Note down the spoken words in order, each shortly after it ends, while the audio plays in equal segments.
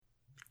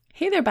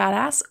Hey there,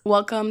 badass.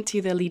 Welcome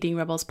to the Leading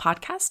Rebels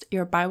podcast,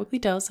 your bi-weekly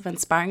dose of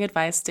inspiring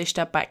advice dished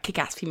up by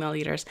kick-ass female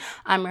leaders.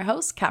 I'm your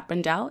host, Kat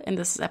Brendel, and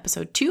this is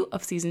episode 2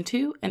 of season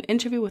 2, an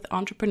interview with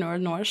entrepreneur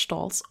Nora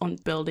Stolz on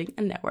building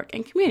a network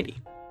and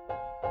community.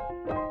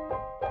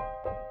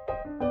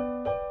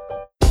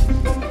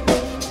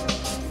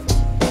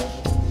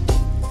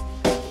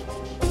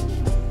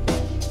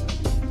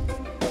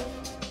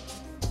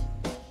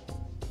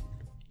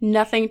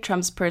 Nothing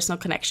trumps personal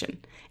connection,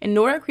 and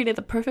Nora created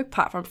the perfect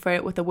platform for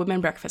it with the Women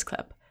Breakfast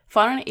Club.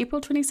 Founded in April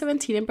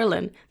 2017 in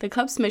Berlin, the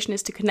club's mission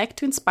is to connect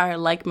to inspire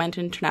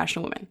like-minded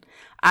international women.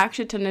 I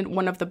actually attended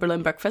one of the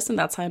Berlin breakfasts, and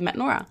that's how I met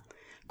Nora.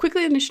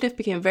 Quickly, the initiative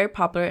became very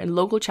popular, and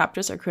local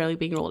chapters are currently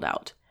being rolled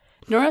out.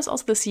 Nora is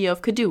also the CEO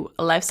of Kadu,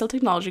 a lifestyle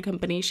technology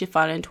company she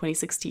founded in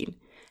 2016.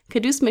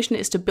 Kadu's mission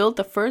is to build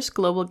the first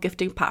global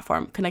gifting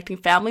platform, connecting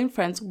family and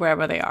friends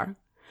wherever they are.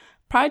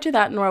 Prior to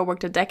that, Nora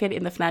worked a decade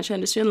in the financial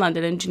industry in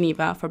London and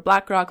Geneva for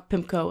BlackRock,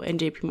 PIMCO, and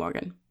JP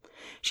Morgan.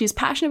 She's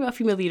passionate about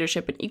female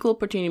leadership and equal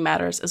opportunity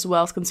matters, as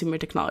well as consumer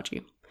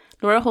technology.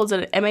 Nora holds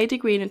an MA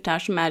degree in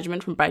International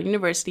Management from Brighton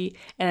University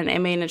and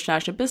an MA in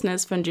International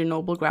Business from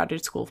Grenoble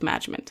Graduate School of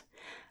Management.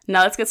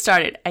 Now let's get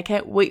started. I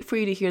can't wait for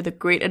you to hear the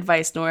great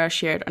advice Nora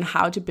shared on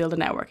how to build a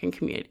networking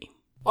community.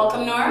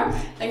 Welcome, Nora.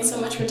 Thanks so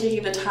much for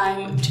taking the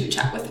time to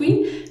chat with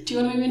me. Do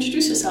you want to maybe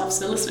introduce yourself to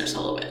the listeners a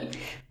little bit?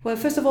 Well,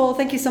 first of all,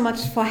 thank you so much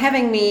for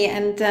having me,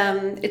 and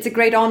it's a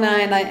great honor,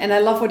 and I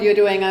love what you're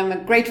doing. I'm a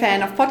great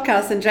fan of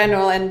podcasts in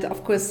general, and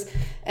of course,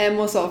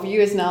 more so of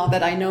years now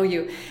that I know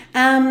you.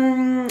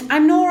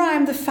 I'm Nora.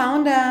 I'm the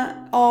founder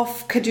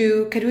of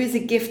Kadu. Kadu is a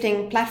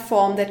gifting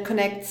platform that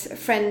connects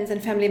friends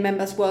and family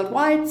members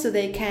worldwide, so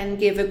they can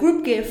give a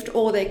group gift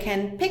or they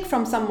can pick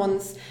from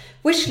someone's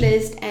wish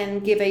list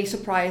and give a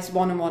surprise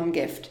one-on-one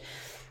gift.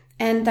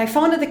 And I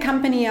founded the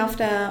company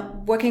after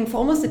working for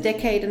almost a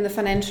decade in the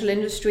financial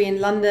industry in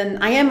London.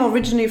 I am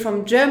originally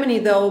from Germany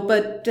though,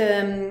 but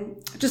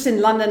just in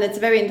London, it's a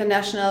very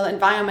international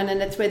environment, and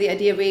that's where the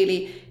idea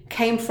really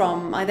came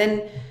from. I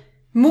then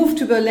moved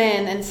to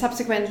Berlin and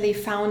subsequently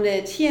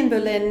founded here in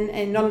Berlin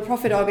a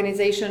non-profit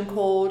organization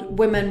called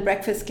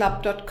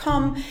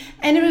WomenBreakfastClub.com.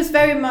 And it was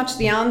very much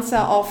the answer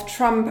of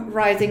Trump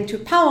rising to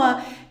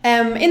power.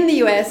 In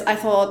the US, I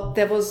thought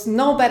there was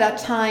no better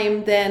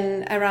time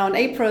than around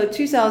April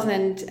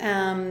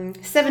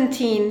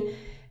 2017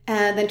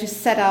 than to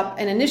set up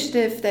an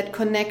initiative that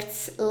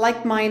connects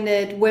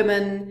like-minded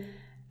women,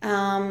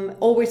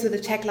 always with the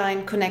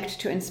tagline,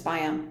 connect to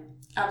inspire.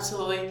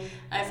 Absolutely.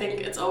 I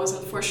think it's always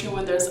unfortunate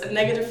when there's a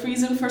negative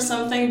reason for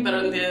something, but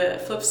on the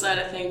flip side,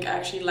 I think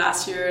actually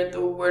last year the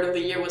word of the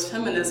year was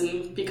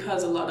feminism,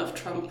 because a lot of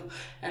Trump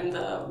and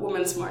the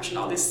Women's March and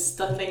all these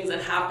things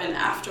that happen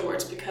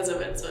afterwards because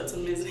of it. So it's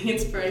amazing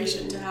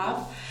inspiration to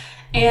have.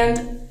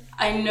 And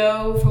I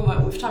know from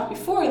what we've talked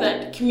before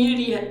that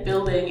community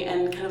building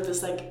and kind of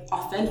this like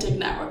authentic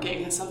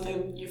networking is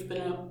something you've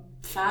been a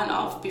fan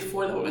of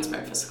before the Women's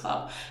Breakfast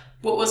Club.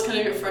 What was kind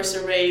of your first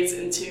arrays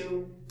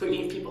into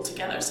bringing people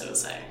together, so to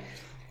say?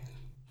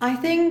 I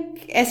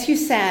think, as you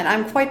said,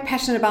 I'm quite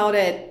passionate about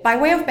it. By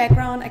way of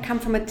background, I come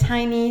from a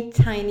tiny,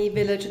 tiny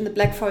village in the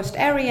Black Forest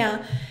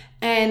area.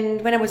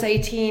 And when I was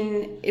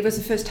 18, it was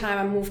the first time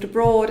I moved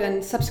abroad,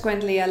 and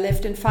subsequently I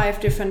lived in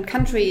 5 different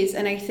countries.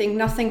 And I think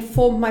nothing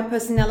formed my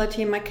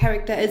personality and my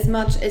character as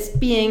much as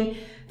being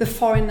the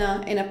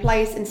foreigner in a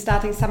place and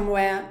starting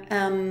somewhere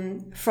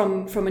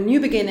from a new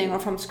beginning or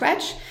from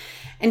scratch.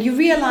 And you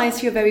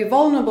realize you're very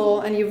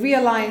vulnerable, and you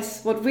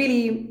realize what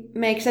really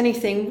makes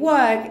anything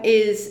work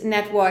is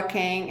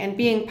networking and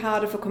being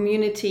part of a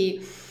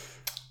community.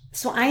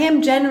 So I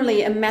am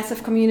generally a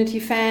massive community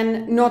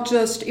fan, not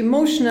just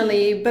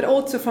emotionally, but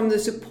also from the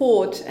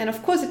support. And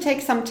of course, it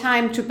takes some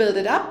time to build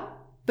it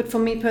up. But for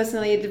me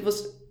personally, it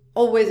was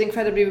always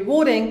incredibly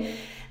rewarding.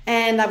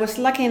 And I was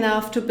lucky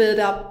enough to build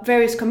up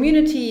various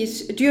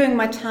communities during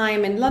my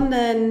time in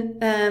London.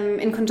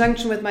 In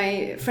conjunction with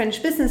my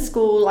French business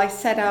school, I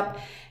set up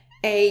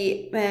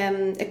a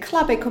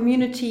club, a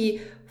community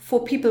for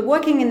people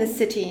working in the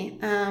city,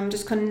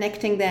 just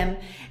connecting them.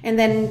 And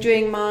then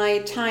during my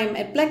time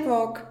at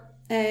BlackRock,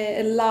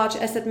 a large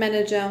asset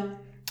manager,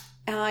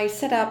 I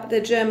set up the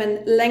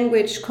German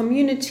language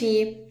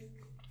community,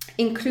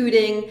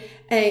 including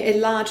a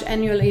large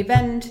annual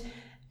event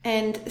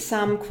and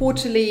some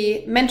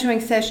quarterly mentoring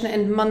session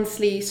and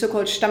monthly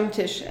so-called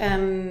Stammtisch.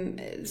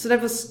 So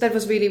that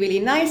was really, really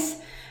nice.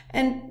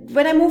 And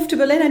when I moved to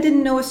Berlin, I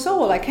didn't know a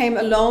soul. I came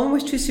alone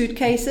with 2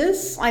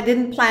 suitcases. I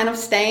didn't plan of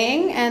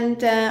staying.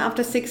 And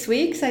after 6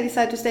 weeks, I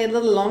decided to stay a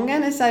little longer,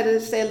 and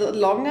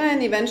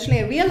and eventually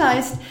I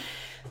realized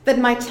that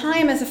my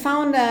time as a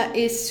founder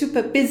is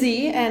super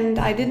busy, and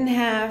I didn't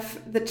have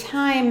the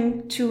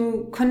time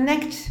to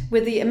connect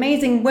with the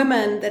amazing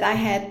women that I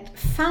had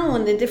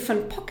found in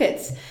different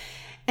pockets.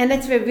 And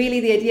that's where really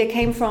the idea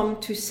came from,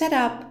 to set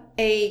up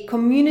a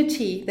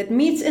community that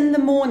meets in the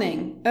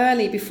morning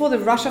early before the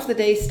rush of the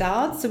day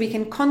starts, so we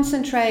can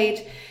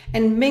concentrate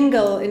and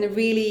mingle in a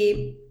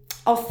really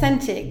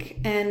authentic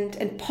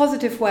and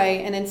positive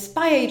way and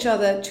inspire each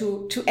other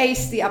to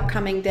ace the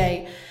upcoming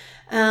day.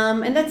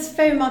 And that's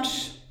very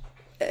much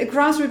a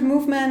grassroots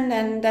movement,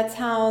 and that's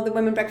how the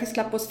Women Breakfast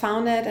Club was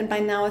founded. And by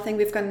now I think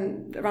we've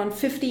gone around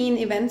 15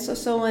 events or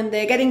so, and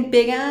they're getting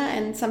bigger,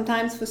 and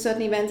sometimes for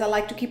certain events I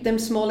like to keep them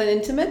small and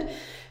intimate,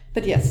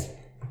 but yes.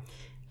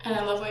 And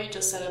I love what you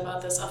just said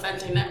about this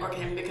authentic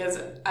networking, because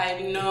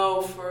I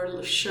know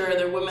for sure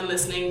there are women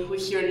listening who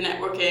hear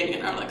networking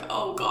and are like,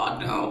 oh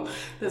God, no.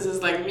 This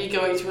is like me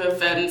going to an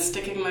event,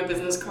 sticking my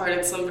business card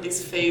at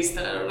somebody's face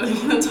that I don't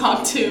really want to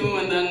talk to,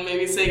 and then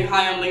maybe saying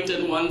hi on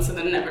LinkedIn once and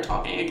then never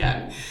talking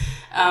again.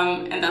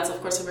 And that's, of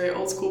course, a very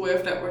old school way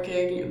of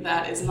networking.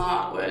 That is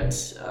not what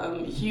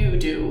you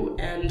do,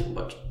 and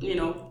what,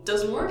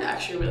 doesn't work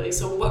actually really.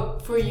 So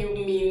what for you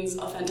means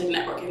authentic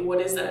networking? What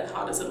is that?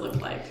 How does it look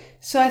like?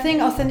 So I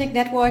think authentic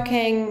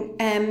networking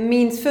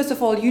means, first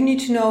of all, you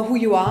need to know who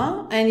you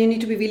are, and you need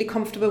to be really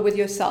comfortable with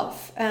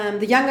yourself.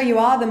 The younger you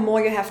are, the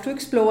more you have to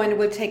explore, and it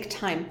will take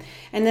time.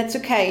 And that's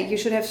okay. You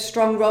should have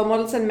strong role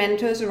models and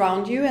mentors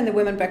around you, and the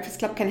Women Breakfast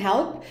Club can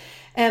help.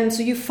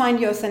 So you find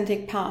your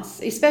authentic path,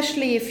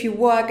 especially if you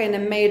work in a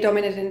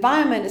male-dominated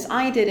environment, as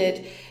I did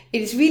it.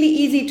 It is really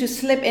easy to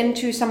slip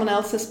into someone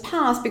else's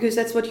path because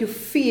that's what you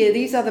feel.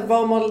 These are the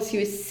role models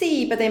you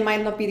see, but they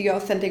might not be the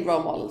authentic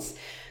role models.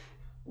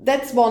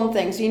 That's one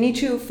thing. So you need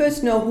to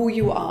first know who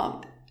you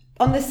are.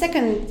 On the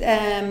second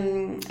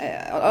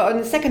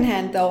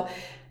hand, though,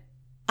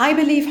 I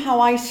believe how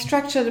I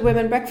structure the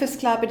Women Breakfast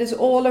Club, it is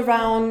all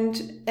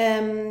around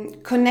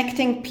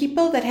connecting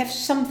people that have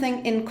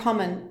something in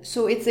common.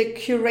 So it's a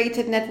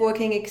curated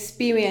networking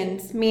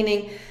experience,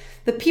 meaning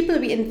the people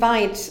we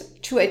invite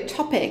to a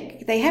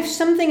topic, they have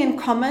something in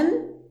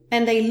common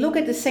and they look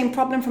at the same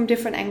problem from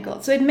different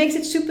angles. So it makes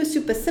it super,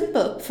 super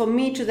simple for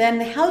me to then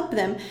help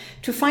them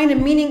to find a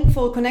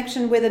meaningful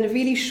connection within a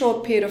really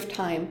short period of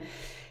time.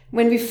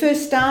 When we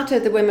first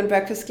started the Women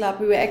Breakfast Club,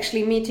 we were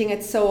actually meeting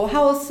at Soho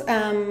House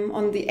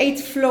on the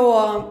 8th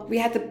floor. We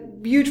had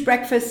the huge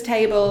breakfast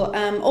table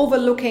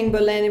overlooking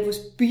Berlin. It was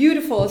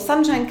beautiful,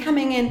 sunshine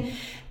coming in.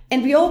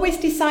 And we always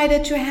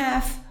decided to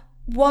have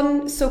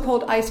one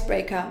so-called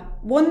icebreaker,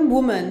 one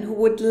woman who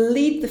would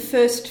lead the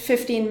first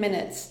 15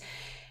 minutes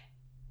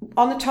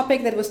on a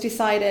topic that was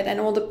decided, and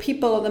all the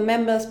people or the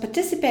members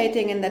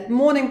participating in that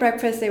morning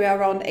breakfast, they were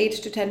around 8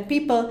 to 10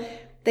 people,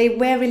 they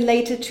were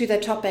related to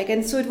that topic.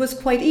 And so it was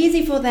quite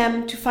easy for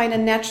them to find a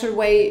natural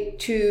way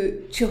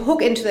to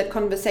hook into that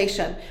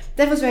conversation.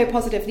 That was very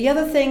positive. The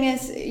other thing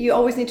is you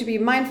always need to be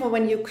mindful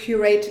when you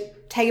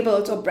curate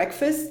tables or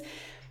breakfasts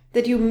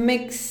that you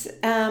mix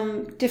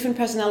different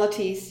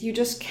personalities. You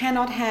just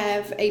cannot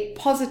have a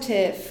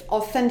positive,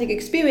 authentic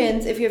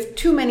experience if you have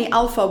too many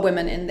alpha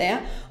women in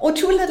there or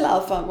too little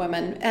alpha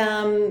women.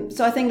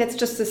 So I think that's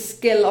just a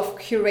skill of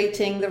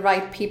curating the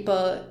right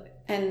people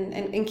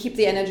and keep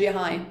the energy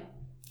high.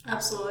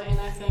 Absolutely. And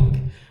I think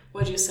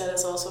what you said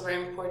is also very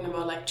important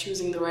about like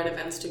choosing the right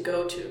events to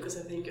go to, because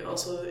I think you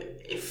also,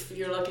 if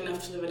you're lucky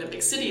enough to live in a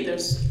big city,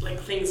 there's like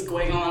things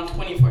going on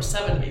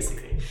 24/7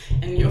 basically,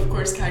 and you of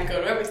course can't go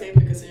to everything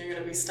because then you're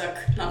going to be stuck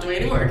not doing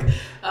any work.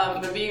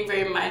 But being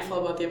very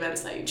mindful about the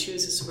events that you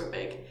choose is super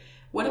big.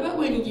 What about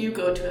when you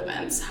go to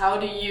events? How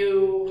do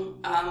you,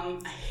 I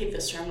hate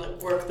this term,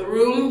 like work the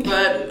room,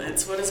 but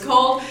it's what it's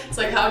called. It's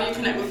like, how do you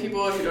connect with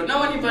people if you don't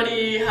know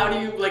anybody? How do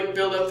you like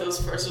build up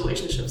those first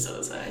relationships, so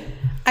to say?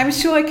 I'm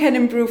sure I can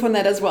improve on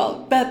that as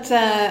well. But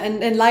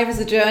and life is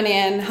a journey,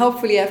 and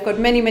hopefully I've got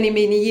many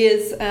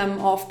years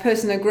of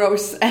personal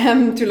growth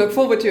to look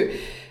forward to.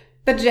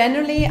 But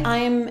generally, I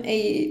am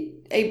a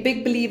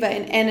big believer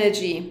in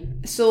energy.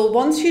 So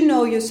once you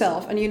know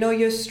yourself and you know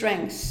your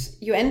strengths,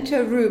 you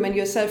enter a room and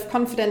you're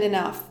self-confident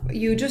enough.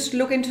 You just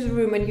look into the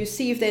room and you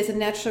see if there's a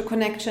natural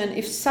connection,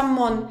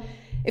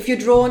 if you're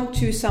drawn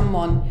to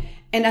someone.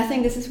 And I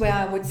think this is where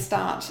I would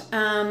start.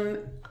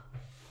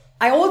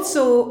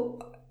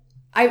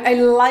 I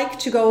like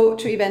to go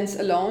to events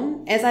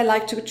alone, as I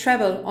like to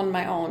travel on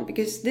my own,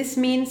 because this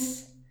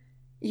means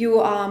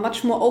you are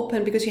much more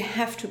open, because you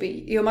have to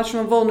be. You're much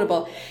more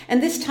vulnerable.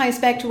 And this ties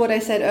back to what I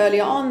said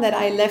earlier on, that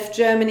I left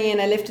Germany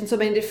and I lived in so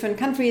many different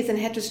countries and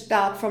had to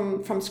start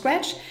from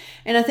scratch.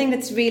 And I think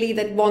that's really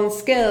that one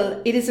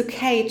skill. It is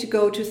okay to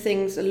go to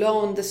things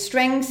alone. The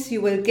strengths you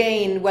will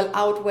gain will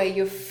outweigh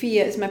your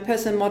fear is my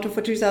personal motto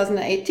for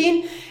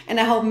 2018. And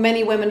I hope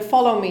many women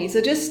follow me.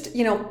 So just,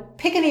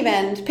 pick an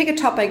event, pick a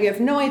topic you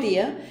have no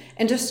idea,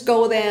 and just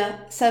go there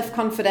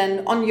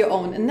self-confident on your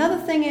own. Another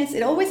thing is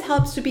it always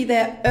helps to be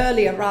there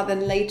earlier rather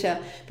than later.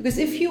 Because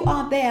if you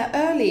are there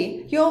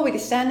early, you're already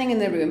standing in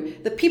the room.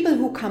 The people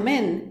who come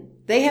in,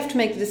 they have to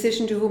make the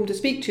decision to whom to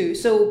speak to.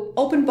 So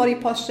open body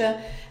posture,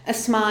 a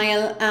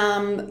smile,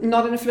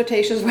 not in a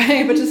flirtatious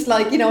way, but just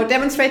like,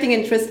 demonstrating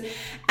interest.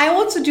 I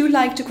also do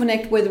like to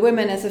connect with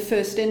women as a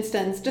first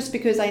instance, just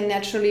because I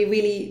naturally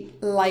really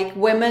like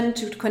women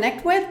to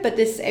connect with, but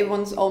this is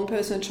everyone's own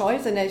personal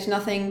choice, and there's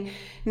nothing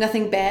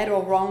bad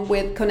or wrong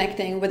with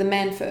connecting with a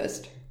man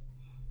first.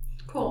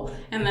 Cool.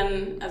 And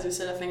then, as you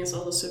said, I think it's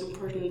also super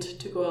important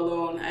to go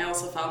alone. I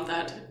also found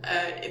that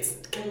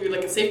it can be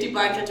like a safety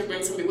blanket to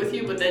bring somebody with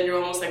you, but then you're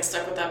almost like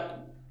stuck with that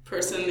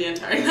person the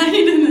entire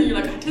night, and then you're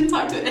like, I didn't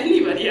talk to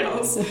anybody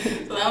else. So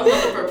that was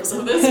not the purpose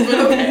of this, but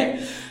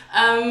okay.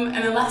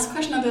 And the last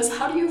question on this,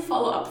 how do you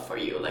follow up for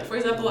you? Like, for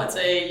example, let's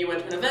say you went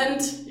to an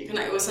event, you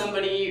connect with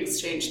somebody, you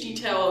exchange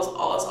details,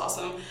 all is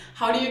awesome.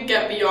 How do you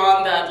get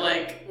beyond that,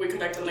 like, we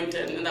connect on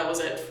LinkedIn and that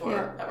was it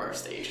for ever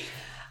stage?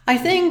 I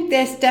think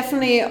there's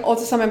definitely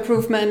also some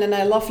improvement, and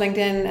I love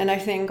LinkedIn, and I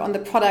think on the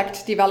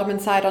product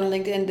development side on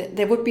LinkedIn,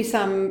 there would be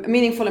some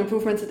meaningful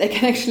improvements that they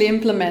can actually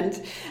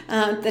implement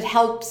that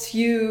helps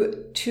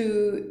you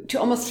to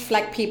almost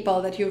flag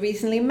people that you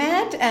recently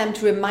met and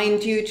to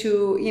remind you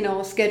to, you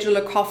know, schedule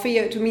a coffee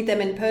or to meet them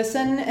in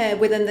person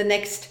within the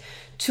next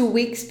 2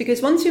 weeks,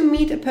 because once you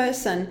meet a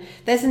person,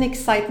 there's an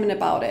excitement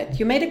about it.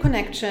 You made a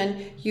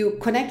connection, you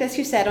connect, as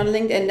you said, on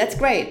LinkedIn, that's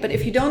great. But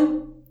if you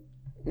don't,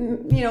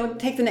 you know,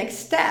 take the next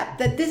step,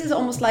 that this is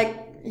almost like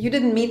you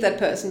didn't meet that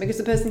person, because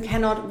the person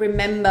cannot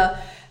remember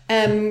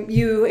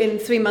you in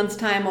 3 months'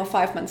 time or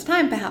 5 months'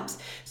 time, perhaps.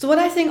 So what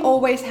I think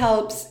always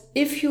helps,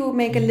 if you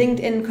make a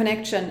LinkedIn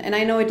connection, and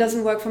I know it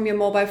doesn't work from your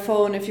mobile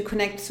phone, if you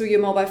connect through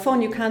your mobile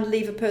phone, you can't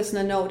leave a person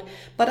a note,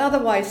 but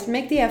otherwise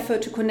make the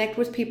effort to connect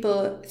with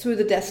people through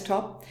the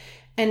desktop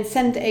and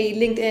send a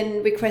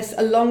LinkedIn request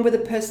along with a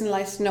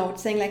personalized note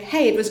saying like,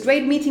 hey, it was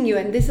great meeting you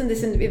and this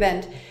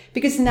event.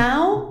 Because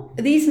now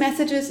these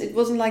messages, it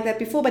wasn't like that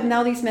before, but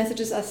now these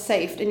messages are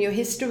saved in your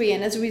history.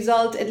 And as a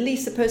result, at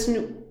least the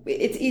person,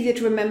 it's easier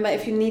to remember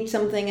if you need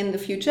something in the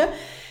future.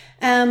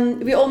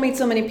 We all meet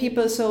so many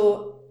people,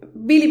 so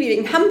really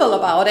being humble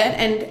about it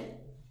and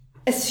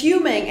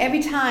assuming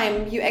every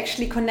time you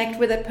actually connect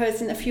with that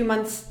person a few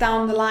months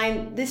down the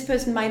line, this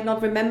person might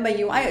not remember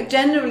you. I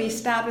generally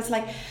start with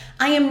like,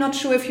 I am not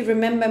sure if you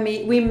remember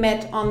me. We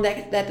met on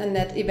that and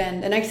that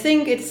event. And I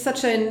think it's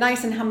such a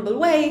nice and humble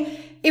way.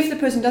 If the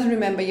person doesn't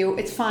remember you,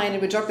 it's fine.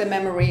 It will jog their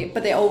memory,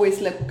 but they always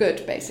look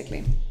good,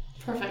 basically.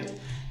 Perfect.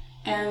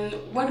 And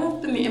what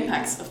have been the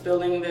impacts of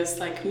building this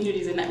like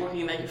communities and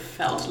networking that you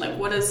felt? Like,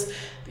 what is,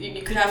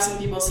 you could have some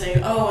people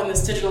saying, oh, in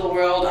this digital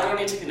world, I don't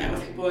need to connect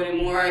with people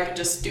anymore. I could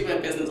just do my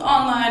business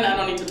online. I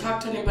don't need to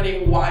talk to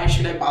anybody. Why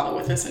should I bother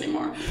with this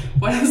anymore?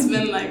 What has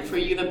been like for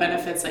you the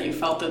benefits that you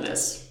felt of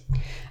this?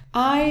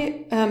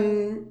 I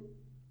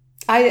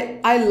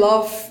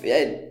love,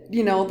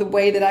 the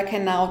way that I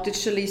can now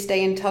digitally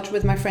stay in touch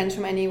with my friends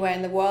from anywhere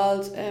in the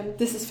world.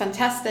 This is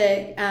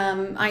fantastic.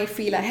 I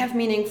feel I have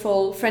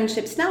meaningful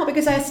friendships now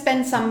because I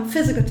spend some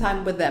physical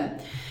time with them.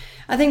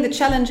 I think the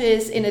challenge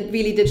is in a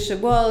really digital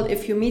world,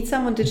 if you meet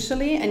someone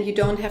digitally and you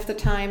don't have the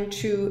time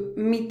to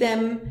meet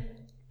them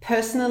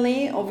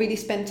personally or really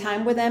spend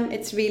time with them,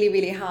 it's really,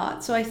 really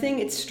hard. So I think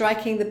it's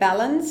striking the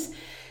balance.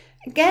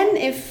 Again,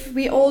 if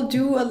we all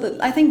do,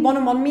 I think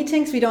one-on-one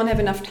meetings, we don't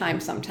have enough time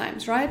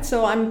sometimes, right?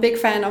 So I'm a big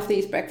fan of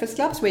these breakfast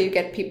clubs where you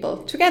get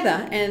people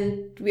together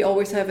and we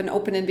always have an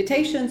open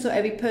invitation. So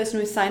every person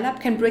who sign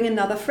up can bring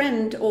another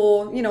friend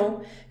or,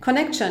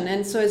 connection.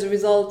 And so as a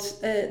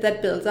result,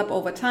 that builds up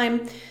over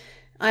time.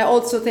 I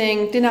also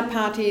think dinner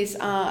parties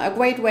are a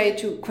great way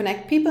to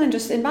connect people and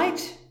just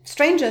invite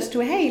strangers to,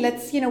 hey,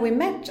 let's, we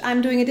met,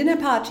 I'm doing a dinner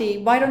party.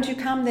 Why don't you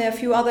come? There are a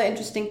few other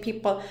interesting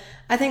people.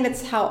 I think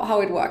that's how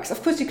it works.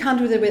 Of course, you can't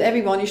do that with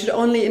everyone. You should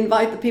only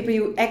invite the people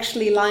you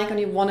actually like and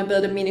you want to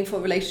build a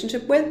meaningful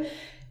relationship with.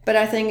 But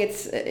I think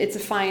it's a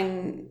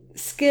fine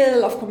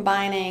skill of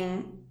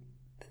combining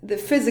the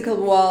physical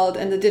world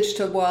and the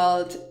digital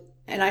world.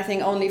 And I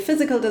think only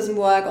physical doesn't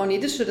work, only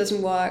digital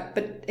doesn't work.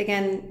 But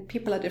again,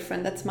 people are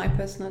different. That's my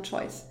personal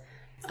choice.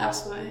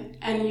 Absolutely.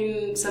 And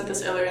you said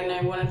this earlier, and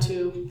I wanted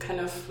to kind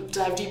of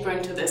dive deeper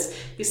into this.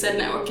 You said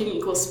networking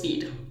equals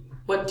speed.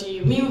 What do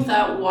you mean with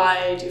that?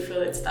 Why do you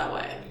feel it's that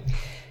way?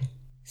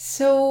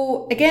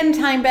 So again,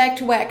 tying back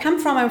to where I come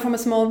from, I'm from a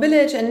small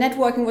village and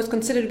networking was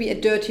considered to be a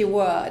dirty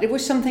word. It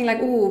was something like,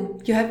 oh,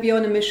 you're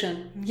on a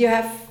mission. You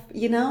have,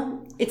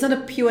 it's not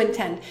a pure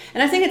intent.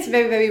 And I think it's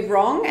very, very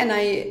wrong. And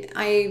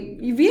I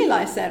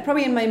realized that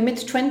probably in my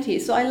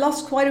mid-20s. So I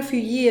lost quite a few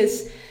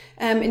years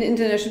in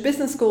international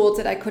business schools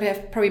that I could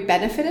have probably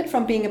benefited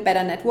from being a better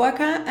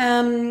networker.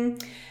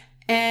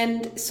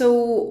 And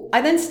so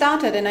I then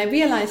started and I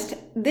realized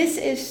this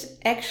is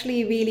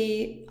actually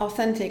really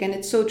authentic and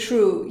it's so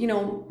true.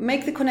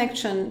 Make the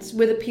connections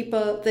with the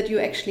people that you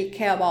actually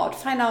care about.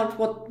 Find out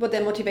what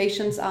their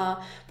motivations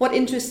are, what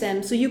interests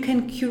them, so you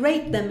can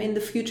curate them in the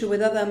future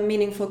with other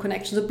meaningful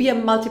connections. So be a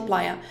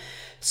multiplier.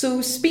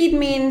 So speed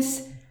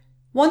means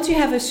once you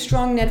have a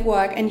strong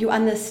network and you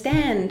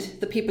understand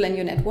the people in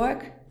your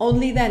network,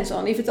 only then, so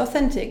only if it's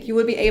authentic, you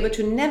will be able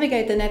to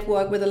navigate the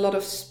network with a lot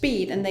of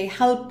speed and they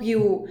help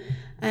you.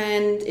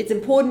 And it's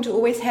important to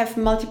always have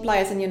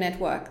multipliers in your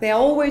network. There are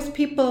always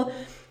people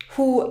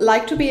who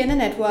like to be in a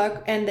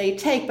network and they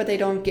take, but they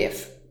don't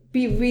give.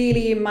 Be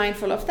really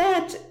mindful of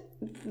that,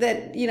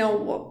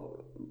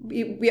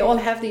 we all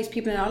have these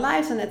people in our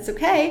lives and that's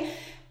okay.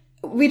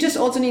 we just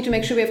also need to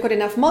make sure we've got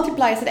enough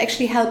multipliers that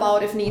actually help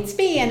out if needs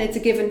be, and it's a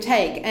give and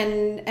take.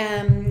 And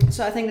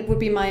so I think that would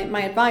be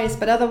my advice.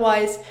 But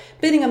otherwise,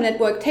 building a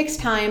network takes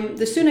time.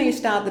 The sooner you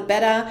start, the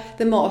better,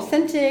 the more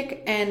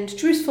authentic and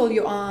truthful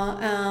you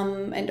are.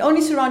 And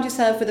only surround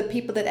yourself with the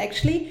people that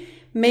actually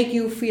make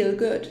you feel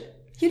good.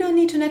 You don't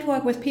need to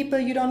network with people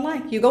you don't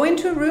like. You go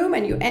into a room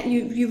and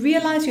you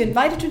realize you're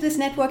invited to this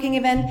networking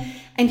event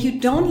and you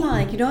don't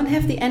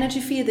have the energy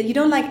feel that you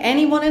don't like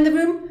anyone in the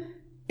room.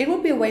 It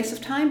would be a waste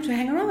of time to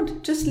hang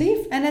around. Just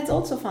leave, and that's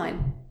also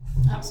fine.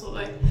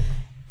 Absolutely.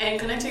 And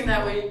connecting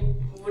that way,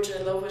 which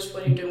I love, is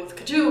what you're doing with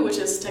Kadoo, which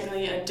is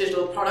technically a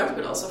digital product,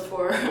 but also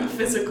for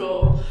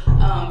physical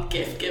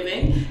gift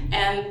giving.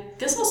 And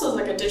this also is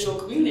like a digital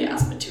community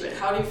aspect to it.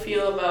 How do you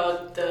feel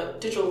about the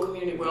digital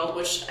community world,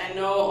 which I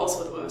know also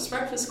with the Women's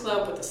Breakfast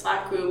Club, with the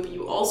Slack group,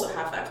 you also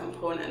have that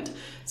component.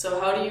 So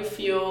how do you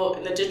feel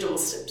in the digital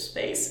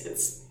space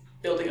it's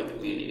building a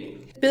community?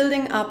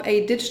 Building up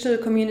a digital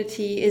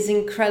community is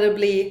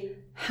incredibly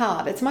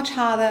hard. It's much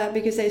harder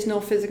because there's no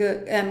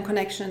physical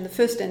connection in the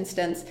first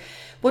instance.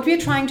 What we're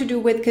trying to do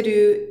with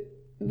Kadoo,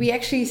 we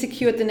actually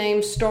secured the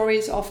name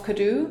Stories of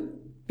Kadoo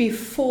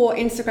before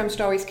Instagram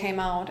stories came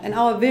out. And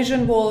our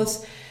vision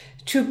was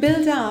to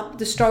build up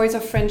the stories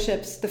of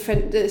friendships,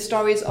 the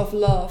stories of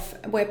love,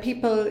 where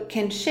people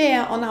can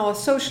share on our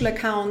social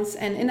accounts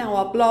and in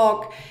our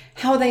blog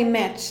how they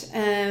met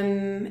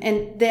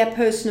and their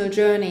personal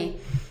journey.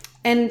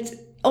 And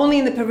only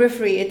in the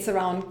periphery, it's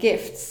around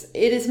gifts.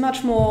 It is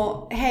much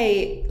more,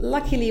 hey,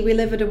 luckily we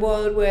live in a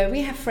world where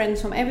we have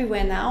friends from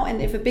everywhere now.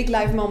 And if a big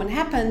life moment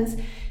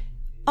happens,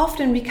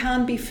 often we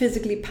can't be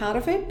physically part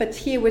of it. But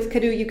here with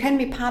Kadoo, you can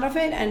be part of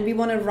it. And we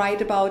want to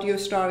write about your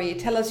story.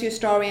 Tell us your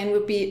story, and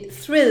we'll be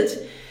thrilled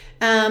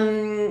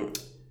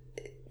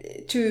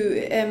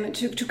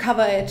to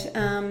cover it,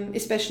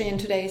 especially in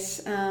today's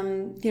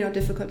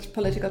difficult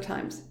political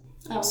times.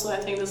 Also, I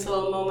think these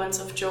little moments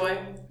of joy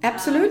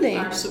absolutely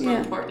are super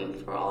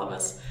important for all of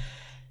us.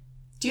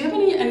 Do you have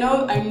any?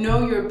 I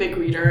know you're a big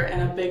reader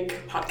and a big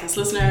podcast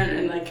listener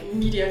and like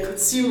media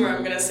consumer.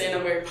 I'm gonna say in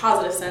a very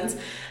positive sense.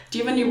 Do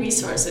you have any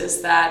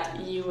resources that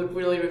you would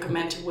really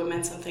recommend to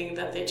women? Something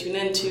that they tune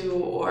into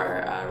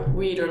or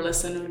read or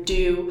listen or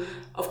do?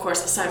 Of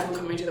course, aside from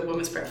coming to the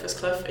Women's Breakfast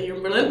Club here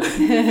in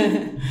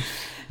Berlin.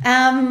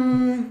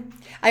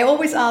 I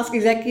always ask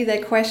exactly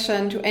that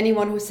question to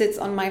anyone who sits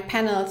on my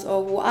panels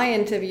or who I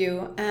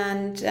interview.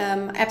 And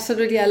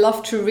absolutely, I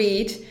love to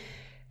read.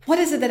 What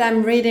is it that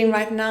I'm reading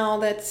right now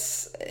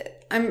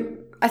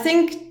I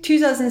think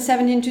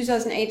 2017,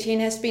 2018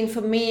 has been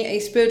for me a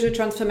spiritual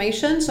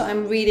transformation. So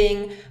I'm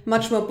reading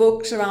much more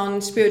books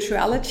around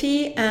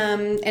spirituality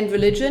and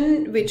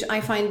religion, which I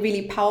find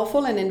really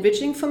powerful and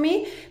enriching for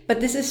me.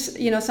 But this is,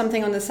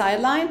 something on the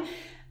sideline.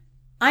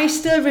 I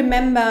still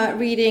remember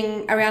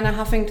reading Arianna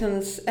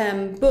Huffington's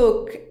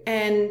book,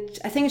 and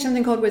I think it's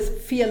something called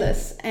with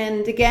Fearless.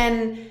 And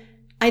again,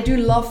 I do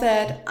love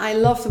that. I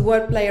love the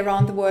wordplay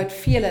around the word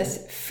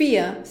fearless,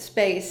 fear,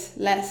 space,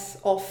 less,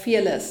 or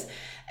fearless.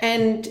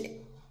 And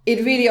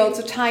it really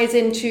also ties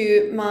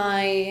into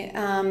my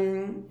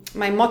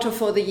my motto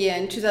for the year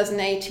in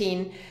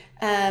 2018.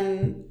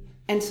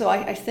 And so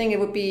I think it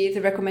would be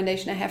the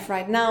recommendation I have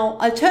right now.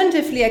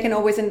 Alternatively, I can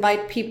always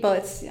invite people.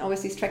 It's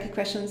always these tricky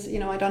questions.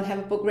 I don't have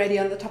a book ready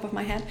on the top of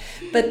my head.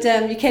 But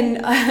you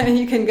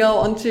can go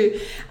onto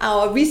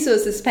our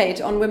resources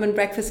page on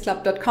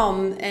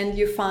womenbreakfastclub.com and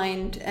you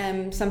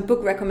find some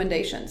book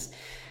recommendations.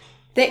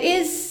 There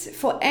is,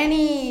 for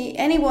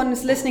anyone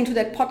who's listening to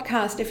that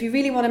podcast, if you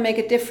really want to make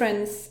a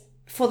difference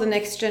for the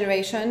next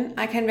generation,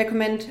 I can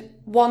recommend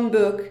one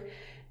book.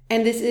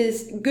 And this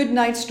is Good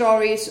Night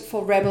Stories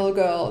for Rebel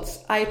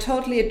Girls. I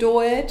totally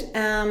adore it.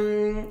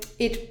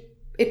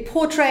 It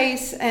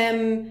portrays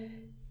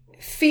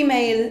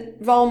female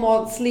role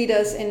models,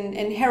 leaders,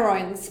 and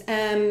heroines.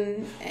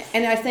 And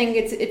I think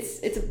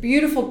it's a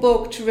beautiful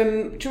book to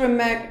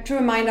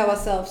remind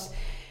ourselves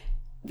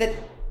that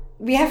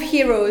we have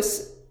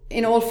heroes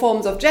in all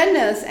forms of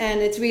genders, and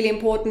it's really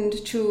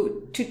important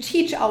to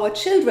teach our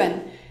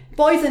children,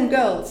 boys and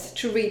girls,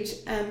 to read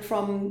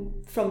from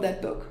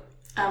that book.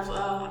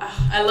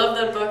 I love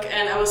that book,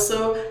 and I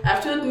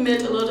have to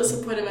admit, a little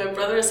disappointed. My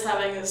brother is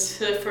having his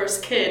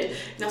first kid,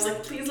 and I was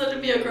like, please let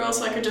it be a girl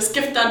so I could just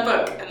gift that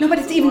book. And no, but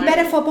it's even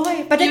better for a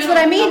boy. But that's what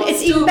I mean.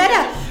 It's even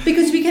better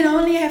because we can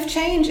only have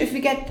change if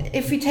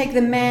we take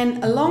the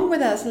man along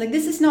with us. Like,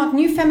 this is not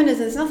new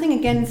feminism. It's nothing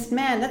against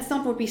men. That's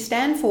not what we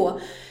stand for.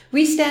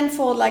 We stand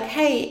for like,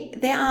 hey,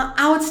 there are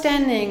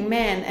outstanding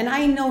men, and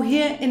I know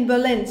here in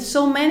Berlin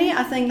so many.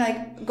 I think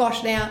like,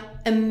 gosh, they are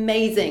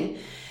amazing,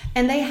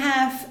 and they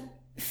have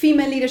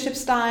female leadership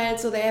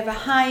styles, so they have a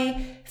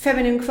high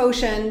feminine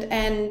quotient,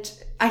 and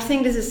I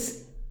think this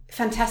is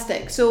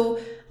fantastic. So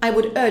I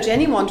would urge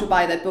anyone to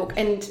buy that book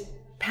and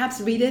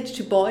perhaps read it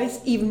to boys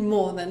even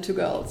more than to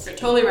girls. You're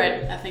totally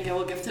right. I think I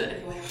will gift it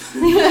anyway.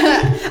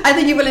 I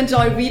think you will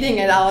enjoy reading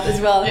it out as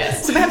well.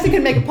 Yes. So perhaps you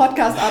can make a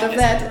podcast out of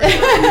that.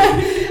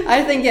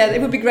 I think, yeah, it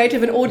would be great to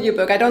have an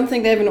audiobook. I don't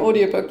think they have an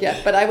audiobook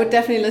yet, but I would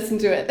definitely listen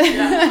to it.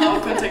 Yeah,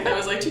 I'll contact them. I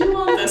was like, do you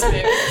want this,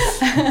 babe?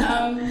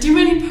 Do you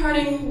have any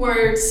parting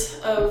words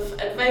of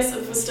advice,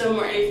 of wisdom,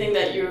 or anything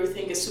that you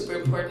think is super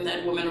important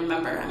that women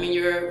remember? I mean,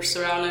 you're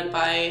surrounded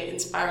by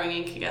inspiring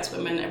and kick-ass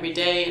women every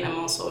day, and I'm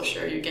also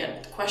sure you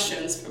get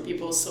questions from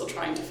people still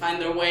trying to find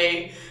their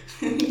way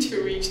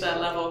to reach that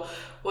level.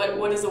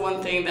 What is the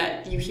one thing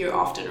that you hear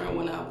often or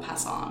want to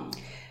pass on?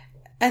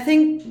 I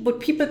think what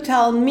people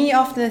tell me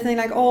often, they think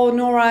like, oh,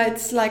 Nora,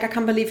 it's like, I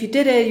can't believe you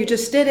did it. You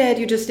just did it.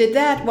 You just did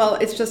that. Well,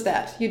 it's just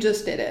that. You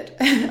just did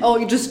it. Or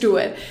you just do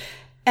it.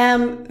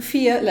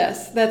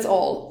 Fearless. That's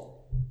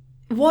all.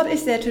 What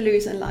is there to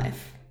lose in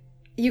life?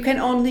 You can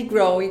only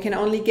grow. You can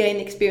only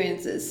gain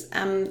experiences.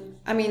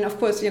 I mean, of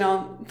course,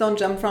 don't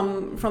jump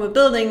from a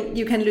building.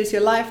 You can lose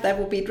your life. That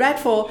would be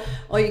dreadful.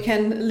 Or you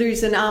can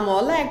lose an arm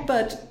or a leg.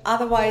 But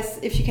otherwise,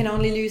 if you can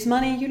only lose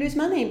money, you lose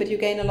money, but you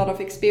gain a lot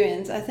of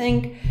experience. I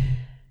think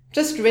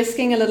just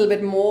risking a little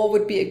bit more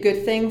would be a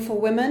good thing for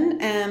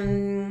women,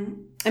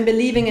 and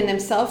believing in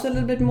themselves a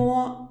little bit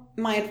more.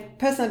 My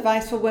personal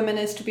advice for women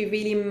is to be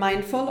really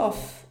mindful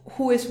of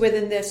who is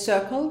within their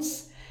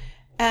circles,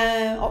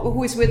 or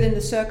who is within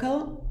the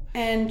circle,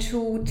 and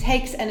who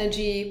takes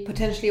energy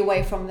potentially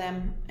away from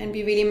them, and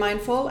be really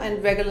mindful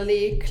and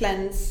regularly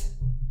cleanse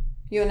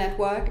your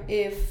network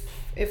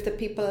if the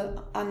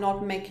people are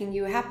not making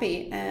you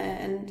happy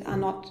and are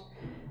not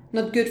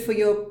good for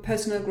your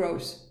personal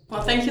growth.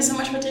 Well, thank you so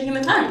much for taking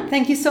the time.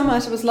 Thank you so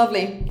much. It was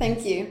lovely.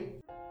 Thank you.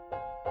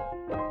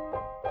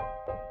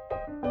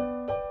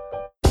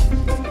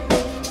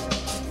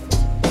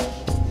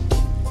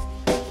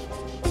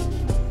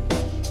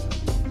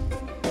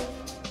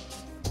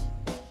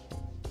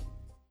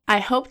 I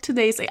hope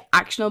today's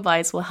actionable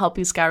advice will help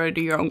you skyrocket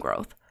your own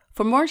growth.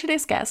 For more on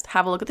today's guest,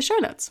 have a look at the show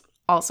notes.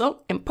 Also,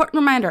 important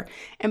reminder,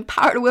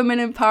 empowered women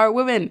empower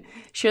women.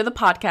 Share the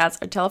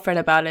podcast or tell a friend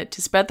about it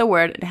to spread the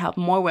word and help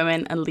more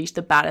women unleash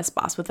the baddest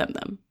boss within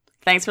them.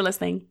 Thanks for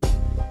listening.